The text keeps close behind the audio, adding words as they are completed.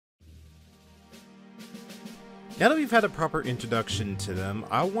Now that we've had a proper introduction to them,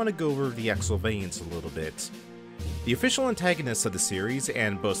 I want to go over the Xylvains a little bit. The official antagonists of the series,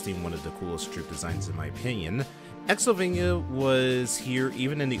 and boasting one of the coolest troop designs in my opinion, Xylvaina was here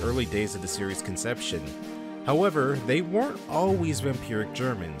even in the early days of the series' conception. However, they weren't always vampiric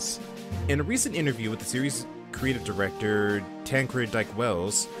Germans. In a recent interview with the series' creative director,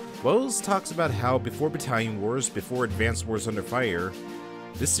 Dyke-Wells, Wells talks about how before Battalion Wars, before Advanced Wars Under Fire,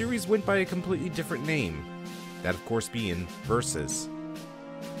 this series went by a completely different name. That of course being Versus.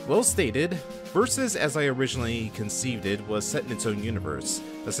 Wells stated, Versus as I originally conceived it was set in its own universe.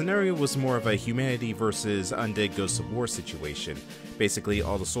 The scenario was more of a humanity versus undead ghosts of war situation. Basically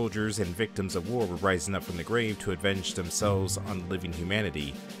all the soldiers and victims of war were rising up from the grave to avenge themselves on living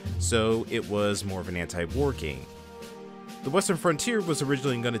humanity. So it was more of an anti-war game. The Western Frontier was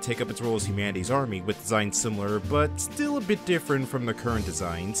originally going to take up its role as humanity's army with designs similar but still a bit different from the current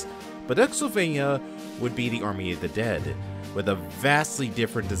designs, but Xylvaina would be the army of the dead, with a vastly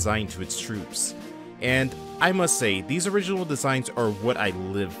different design to its troops. And I must say, these original designs are what I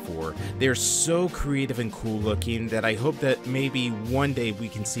live for. They're so creative and cool looking that I hope that maybe one day we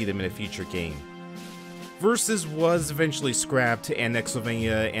can see them in a future game. Versus was eventually scrapped, and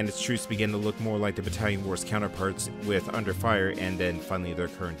Xylvaina and its troops began to look more like the Battalion Wars counterparts with Under Fire, and then finally their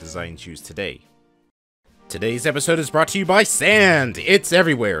current designs used today. Today's episode is brought to you by sand! It's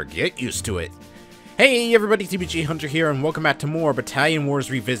everywhere, get used to it! Hey everybody, TBGhunter here, and welcome back to more Battalion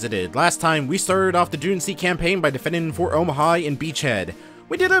Wars Revisited. Last time, we started off the Dune Sea campaign by defending Fort Omaha and Beachhead.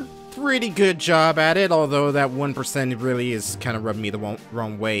 We did a pretty good job at it, although that 1% really is kind of rubbing me the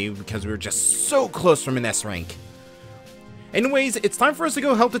wrong way because we were just so close from an S rank. Anyways, it's time for us to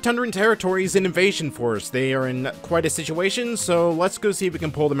go help the Tundran territories in invasion force. They are in quite a situation, so let's go see if we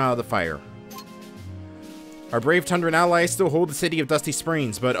can pull them out of the fire. Our brave Tundran allies still hold the city of Dusty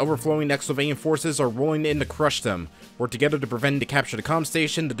Springs, but overflowing Xylvainian forces are rolling in to crush them. Work together to prevent and to capture the comm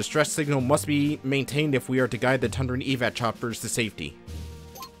station. The distress signal must be maintained if we are to guide the Tundran evac choppers to safety.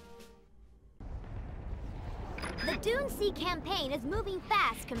 The Dune Sea campaign is moving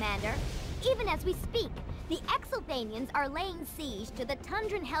fast, Commander. Even as we speak, the Xylvainians are laying siege to the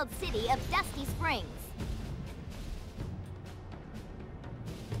Tundran-held city of Dusty Springs.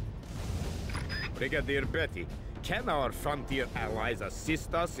 Brigadier Betty, can our frontier allies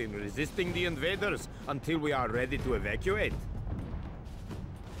assist us in resisting the invaders until we are ready to evacuate?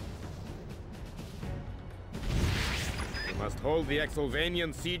 We must hold the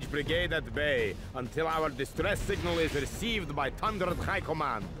Xylvainian siege brigade at bay until our distress signal is received by Tundra High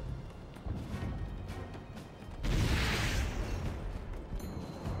Command.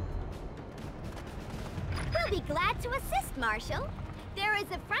 We'll be glad to assist, Marshal. There is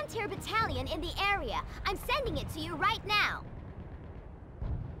a frontier battalion in the area. I'm sending it to you right now.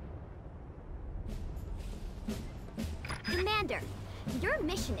 Commander, your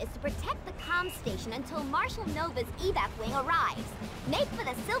mission is to protect the comm station until Marshal Nova's evac wing arrives. Make for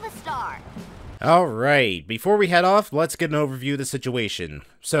the Silver Star. Alright, before we head off, let's get an overview of the situation.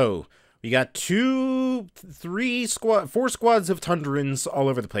 So, we got 4 squads of Tundrans all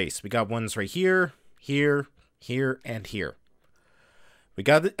over the place. We got ones right here, here, and here. We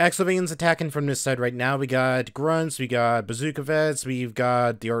got the Xylvainians attacking from this side right now. We got grunts, we got bazooka vets, we've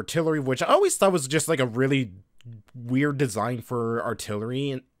got the artillery, which I always thought was just like a really weird design for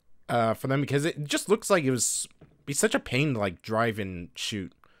artillery for them, because it just looks like it was be such a pain to like drive and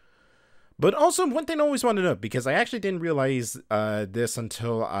shoot. But also one thing I always wanted to know, because I actually didn't realize this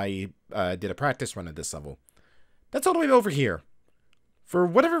until I did a practice run at this level. That's all the way over here. For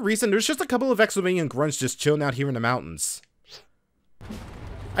whatever reason, there's just a couple of Xylvainian grunts just chilling out here in the mountains.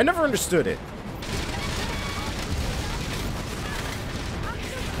 I never understood it.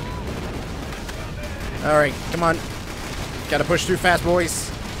 Alright, come on. Gotta push through fast, boys.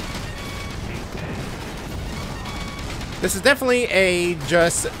 This is definitely a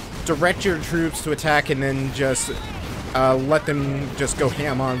just direct your troops to attack and then just let them just go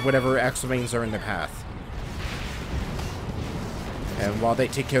ham on whatever Xylvains are in their path. And while they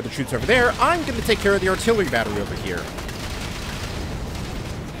take care of the troops over there, I'm gonna take care of the artillery battery over here.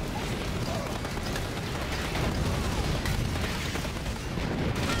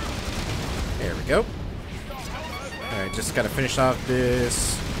 There we go. Alright, just gotta finish off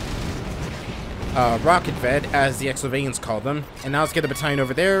this rocket vet, as the Xylvainians call them. And now let's get the battalion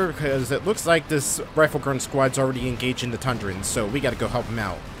over there, because it looks like this rifle grunt squad's already engaged in the Tundrans, so we gotta go help them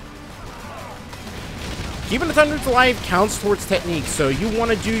out. Keeping the Tundrans alive counts towards technique, so you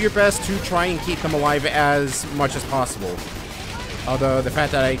want to do your best to try and keep them alive as much as possible. Although the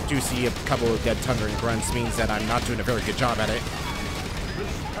fact that I do see a couple of dead Tundran grunts means that I'm not doing a very good job at it.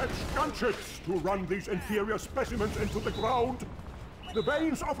 Fetch gunships to run these inferior specimens into the ground. The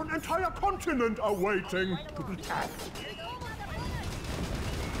veins of an entire continent are waiting to be tapped.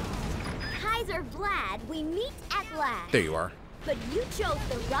 Kaiser Vlad, we meet at last. There you are. But you chose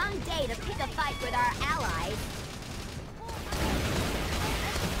the wrong day to pick a fight with our allies.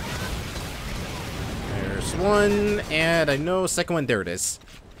 There's one, and I know second one. There it is.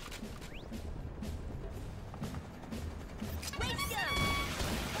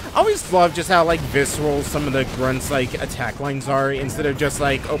 I always love just how, like, visceral some of the grunts, like, attack lines are, instead of just,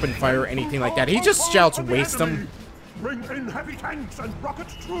 like, open fire or anything like that. He just shouts, waste them. Bring in heavy tanks and rocket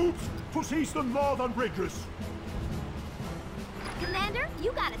troops to seize the northern bridges. Commander,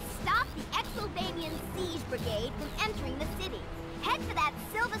 you gotta stop the Xylvainian siege brigade from entering the city. Head for that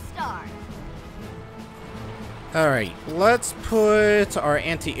Silver Star. Alright, let's put our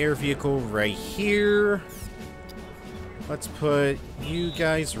anti-air vehicle right here. Let's put you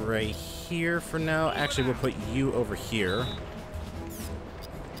guys right here for now. Actually, we'll put you over here.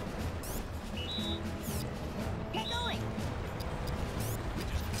 Get going.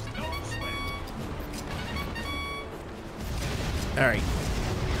 Alright.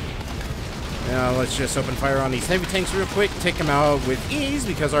 Now let's just open fire on these heavy tanks real quick. Take them out with ease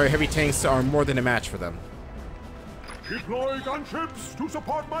because our heavy tanks are more than a match for them. Deploy gunships to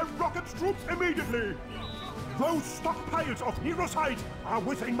support my rocket troops immediately. Those stockpiles of Neurosite are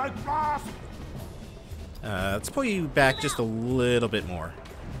within my grasp. Let's pull you back just a little bit more.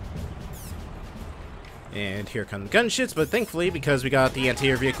 And here come the gunships, but thankfully, because we got the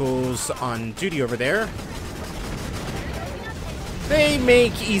anti-air vehicles on duty over there, they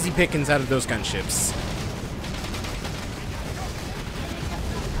make easy pickings out of those gunships.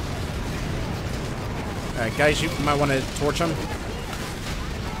 Alright, guys, you might want to torch them.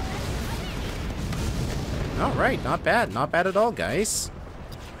 Alright, not bad. Not bad at all, guys.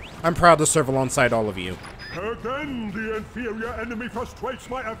 I'm proud to serve alongside all of you. Again, the inferior enemy frustrates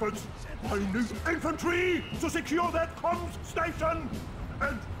my efforts. I need infantry to secure that comms station.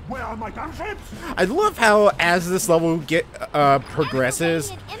 And where are my gunships? I love how, as this level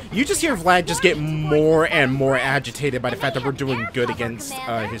progresses, you just hear Vlad just get more and more agitated by the fact that we're doing good against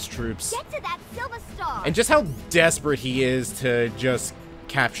his troops. Get to that Silver Star. And just how desperate he is to just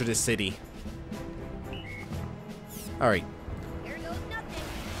capture the city. Alright. Here goes nothing.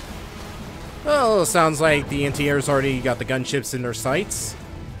 Well, sounds like the anti-air's already got the gunships in their sights.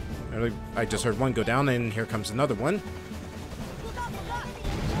 I just heard one go down, and here comes another one.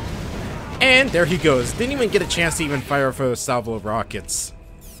 And there he goes. Didn't even get a chance to even fire off a salvo of rockets.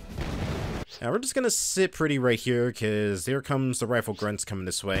 Now we're just gonna sit pretty right here, because there comes the rifle grunts coming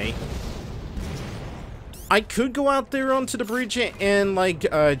this way. I could go out there onto the bridge and, like,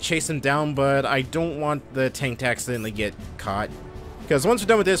 chase him down, but I don't want the tank to accidentally get caught. Because once we're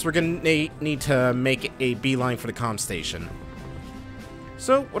done with this, we're gonna need to make a beeline for the comm station.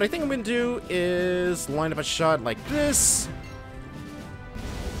 So, what I think I'm gonna do is line up a shot like this.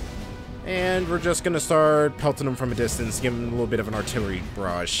 And we're just gonna start pelting them from a distance, give them a little bit of an artillery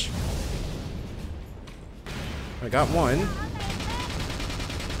barrage. I got one.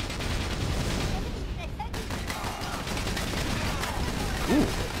 Ooh,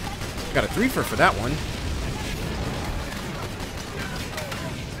 got a threefer for that one.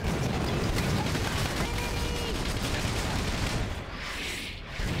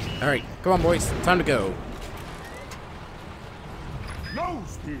 Alright, come on boys, time to go.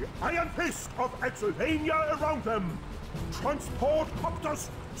 Close the iron fist of Xylvaina around them. Transport copters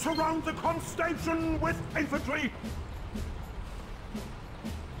surround the comm station with infantry.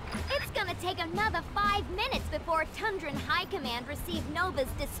 It's gonna take another 5 minutes before Tundran High Command receive Nova's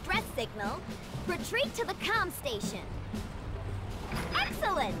distress signal. Retreat to the comm station.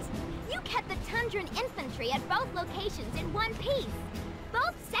 Excellent! You kept the Tundran infantry at both locations in one piece.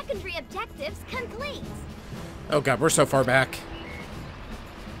 Both secondary objectives complete. Oh god, we're so far back.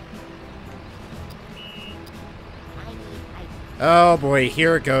 Oh boy,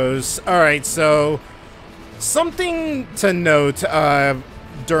 here it goes. Alright, so something to note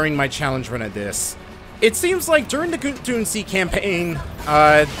during my challenge run of this. It seems like during the Dune Sea campaign,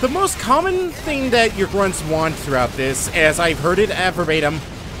 the most common thing that your grunts want throughout this, as I've heard it verbatim,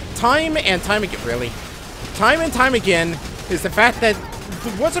 time and time again, is the fact that the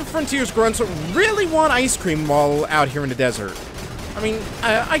Western Frontiers grunts really want ice cream while out here in the desert. I mean,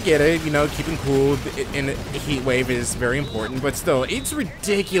 I get it, you know, keeping cool in a heat wave is very important, but still, it's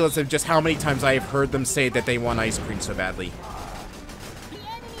ridiculous of just how many times I have heard them say that they want ice cream so badly.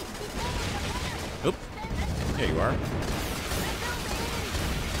 Oop. There you are.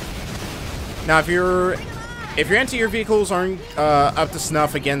 Now, if you're If your anti-air vehicles aren't up to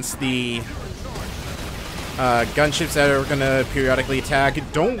snuff against the gunships that are going to periodically attack,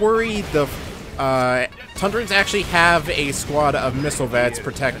 don't worry. The Tundrans actually have a squad of missile vets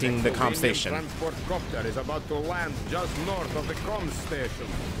protecting the comm station. Transport copter is about to land just north of the comm station.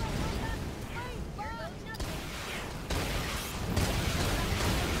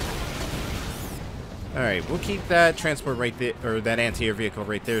 Alright, we'll keep that transport right there, or that anti-air vehicle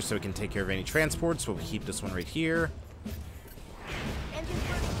right there so we can take care of any transports. We'll keep this one right here.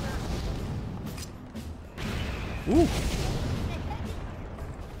 Ooh!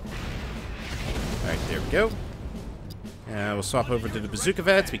 Alright, there we go. We'll swap over to the bazooka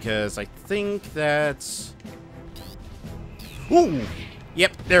vets because I think that's... Ooh!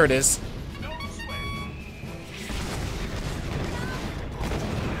 Yep, there it is.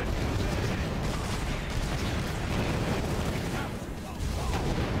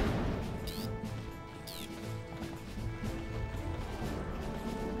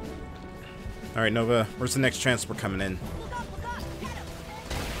 Alright, Nova, where's the next transport coming in?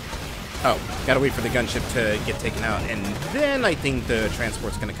 Oh, gotta wait for the gunship to get taken out, and then I think the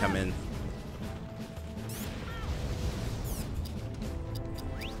transport's gonna come in.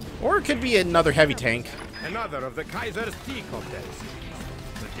 Or it could be another heavy tank. Another of the Kaiser's T-copters.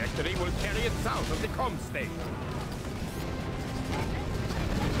 Trajectory will carry it south of the comm station.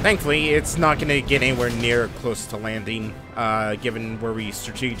 Thankfully, it's not going to get anywhere near close to landing, given where we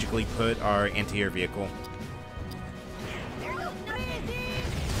strategically put our anti-air vehicle.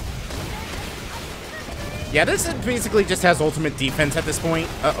 Yeah, this basically just has ultimate defense at this point.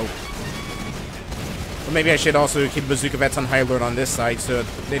 Uh-oh. Well, maybe I should also keep bazooka vets on high alert on this side so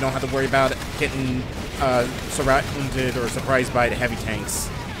they don't have to worry about getting surrounded or surprised by the heavy tanks.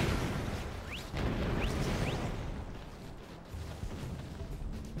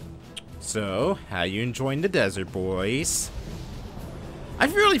 So, how you enjoying the desert, boys? I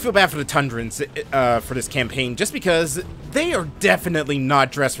really feel bad for the Tundrans for this campaign, just because they are definitely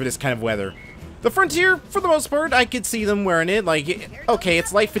not dressed for this kind of weather. The Frontier, for the most part, I could see them wearing it. Like, okay,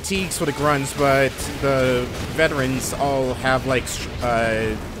 it's light fatigues for the grunts, but the veterans all have, like,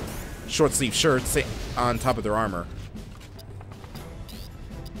 short-sleeve shirts on top of their armor.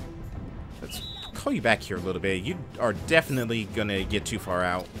 Let's call you back here a little bit. You are definitely gonna get too far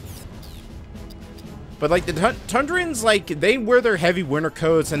out. But, like, the Tundrans, like, they wear their heavy winter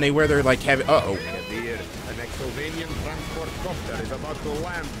coats, and they wear their, like, heavy... Uh-oh. An Xylvainian transport copter is about to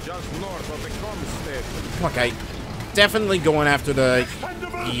land just north of the comm station. Come on, guy. Definitely going after the...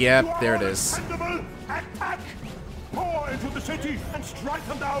 Yep, there it is. Attack! Pour into the city and strike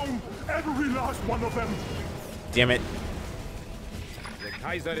them down! Every last one of them! Damn it. The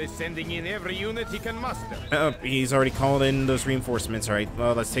Kaiser is sending in every unit he can muster. Oh, he's already called in those reinforcements. All right,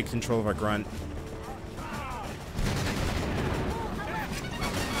 well, let's take control of our grunt.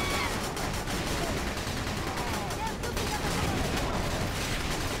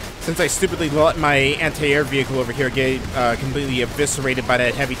 Since I stupidly let my anti-air vehicle over here get completely eviscerated by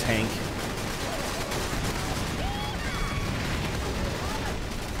that heavy tank.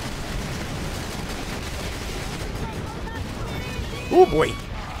 Oh boy!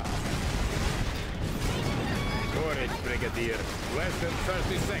 Courage, Brigadier. Less than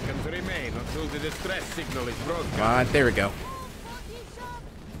 30 seconds remain until the distress signal is broadcast. Come on, there we go.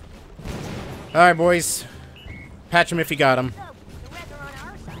 Alright, boys. Patch him if you got him.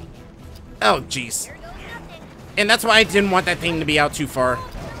 Oh, jeez. And that's why I didn't want that thing to be out too far.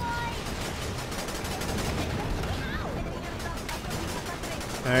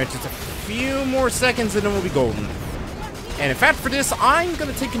 Alright, just a few more seconds and then we'll be golden. And in fact, for this, I'm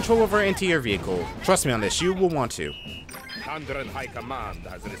going to take control of our anti-air vehicle. Trust me on this, you will want to. Tundra High Command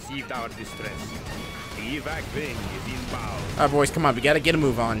has received our distress. The evac wing is inbound. Alright, boys, come on. We got to get a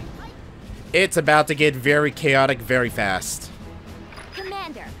move on. It's about to get very chaotic very fast.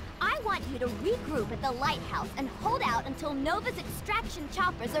 Commander, I want you to regroup at the lighthouse and hold out until Nova's extraction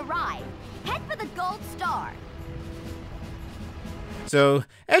choppers arrive. Head for the Gold Star. So,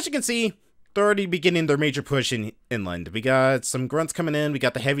 as you can see, they're already beginning their major push inland. We got some grunts coming in, we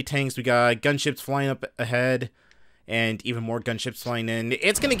got the heavy tanks, we got gunships flying up ahead, and even more gunships flying in.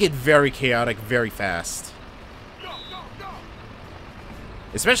 It's going to get very chaotic very fast.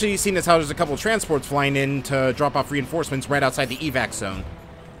 Especially seeing as how there's a couple of transports flying in to drop off reinforcements right outside the evac zone.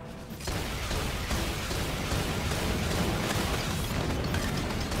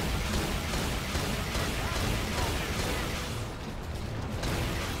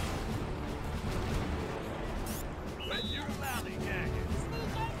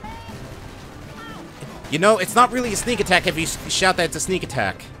 You know, it's not really a sneak attack if you shout that it's a sneak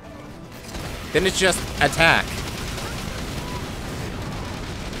attack. then it's just attack.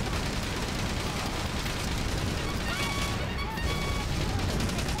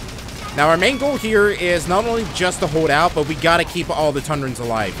 Now, our main goal here is not only just to hold out, but we gotta keep all the Tundrans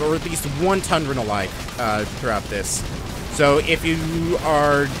alive, or at least one Tundran alive throughout this. So, if you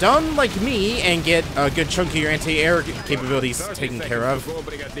are done like me and get a good chunk of your anti-air capabilities taken care of,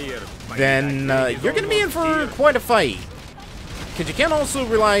 then you're gonna be in for quite a fight. Because you can't also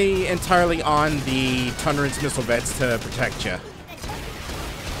rely entirely on the Tundran's missile vets to protect you.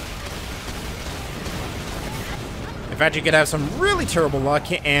 In fact, you could have some really terrible luck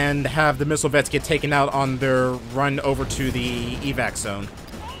and have the missile vets get taken out on their run over to the evac zone.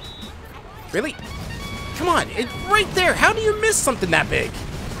 Really? Come on, it's right there. How do you miss something that big?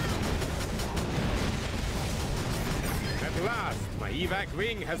 At last, my evac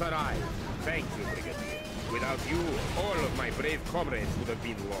wing has arrived. Thank you, Brigadier. Without you, all of my brave comrades would have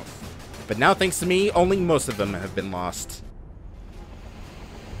been lost. But now, thanks to me, only most of them have been lost.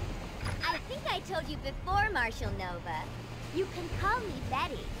 I think I told you before, Marshal Nova. You can call me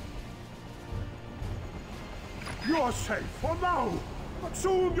Betty. You're safe for now. But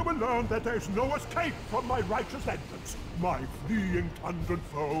soon you will learn that there's no escape from my righteous vengeance, my fleeing Tundran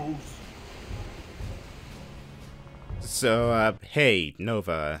foes. So, hey,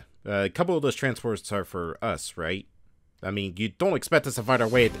 Nova, a couple of those transports are for us, right? I mean, you don't expect us to fight our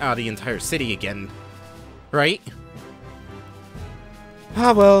way out of the entire city again, right?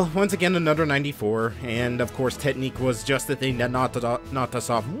 Ah, well, once again, another 94, and of course, technique was just the thing that knocked us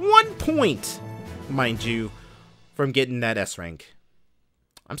off 1 point, mind you, from getting that S rank.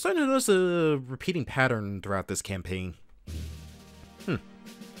 I'm starting to notice a repeating pattern throughout this campaign.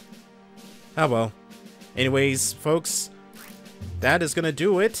 Ah, well. Anyways, folks, that is gonna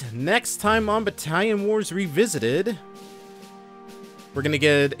do it. Next time on Battalion Wars Revisited, we're gonna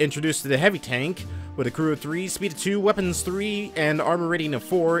get introduced to the heavy tank with a crew of 3, speed of 2, weapons 3, and armor rating of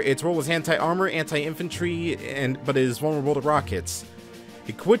 4. Its role is anti-armor, anti-infantry, but it is vulnerable to rockets.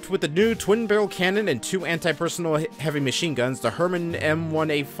 Equipped with the new twin-barrel cannon and 2 anti-personnel heavy machine guns, the Herman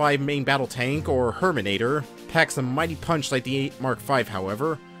M1A5 main battle tank, or Herminator, packs a mighty punch like the 8 Mark V,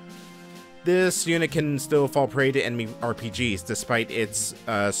 however. This unit can still fall prey to enemy RPGs, despite its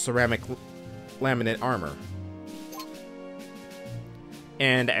ceramic laminate armor.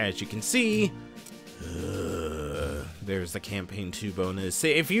 And as you can see, there's the Campaign 2 bonus.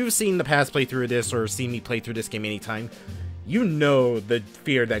 If you've seen the past playthrough of this, or seen me play through this game anytime, you know the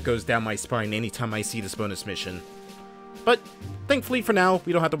fear that goes down my spine anytime I see this bonus mission. But, thankfully for now,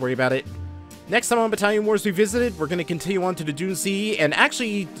 we don't have to worry about it. Next time on Battalion Wars Revisited, we're going to continue on to the Dune Sea, and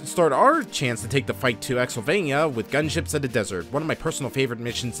actually start our chance to take the fight to Xylvaina with gunships of the desert, one of my personal favorite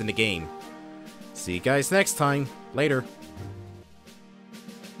missions in the game. See you guys next time. Later.